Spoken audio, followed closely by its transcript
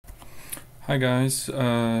Hi guys,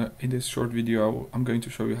 in this short video I'm going to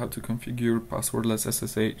show you how to configure passwordless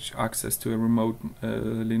SSH access to a remote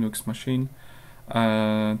Linux machine.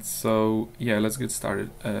 So yeah, let's get started.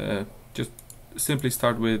 Just simply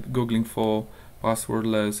start with googling for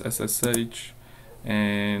passwordless SSH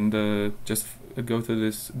and just go to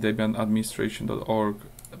this debianadministration.org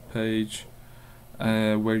page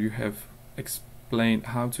where you have explained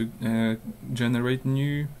how to generate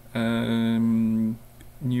new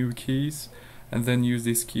keys, and then use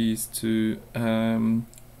these keys to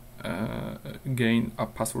gain a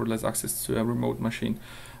passwordless access to a remote machine.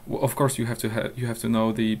 Well, of course, you have to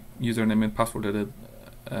know the username and password of the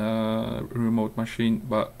remote machine,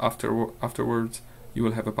 but afterwards you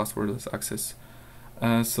will have a passwordless access.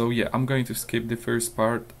 So yeah, I'm going to skip the first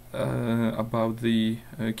part about the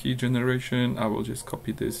key generation. I will just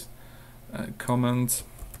copy this command,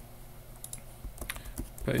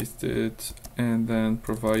 paste it, and then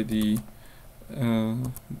provide the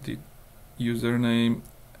username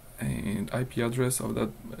and IP address of that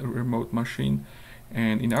remote machine.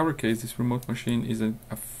 And in our case, this remote machine is a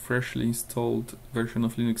freshly installed version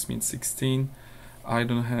of Linux Mint 16. I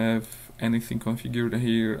don't have anything configured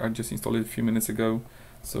here. I just installed it a few minutes ago.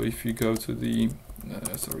 So if you go to the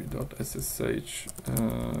 .ssh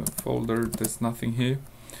folder, there's nothing here.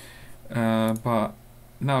 But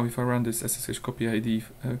now if I run this SSH copy ID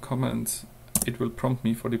command, it will prompt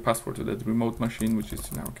me for the password to that remote machine, which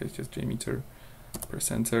is in our case just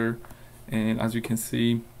Jmeter-ec2. And as you can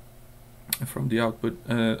see from the output,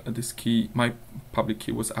 this key, my public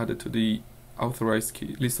key, was added to the authorized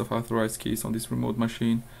key list of authorized keys on this remote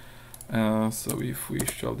machine. So if we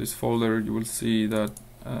show this folder, you will see that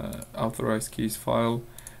authorized keys file,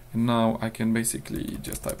 and now I can basically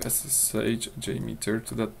just type SSH Jmeter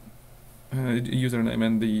to that username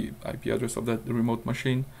and the IP address of that remote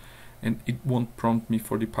machine, and it won't prompt me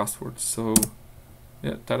for the password. So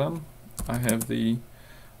yeah, ta-da! I have the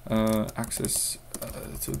access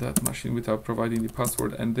to that machine without providing the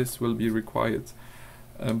password, and this will be required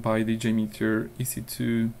by the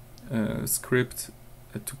Jmeter-ec2 script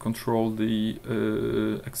to control the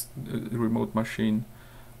remote machine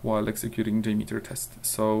while executing Jmeter test.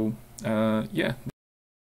 So yeah,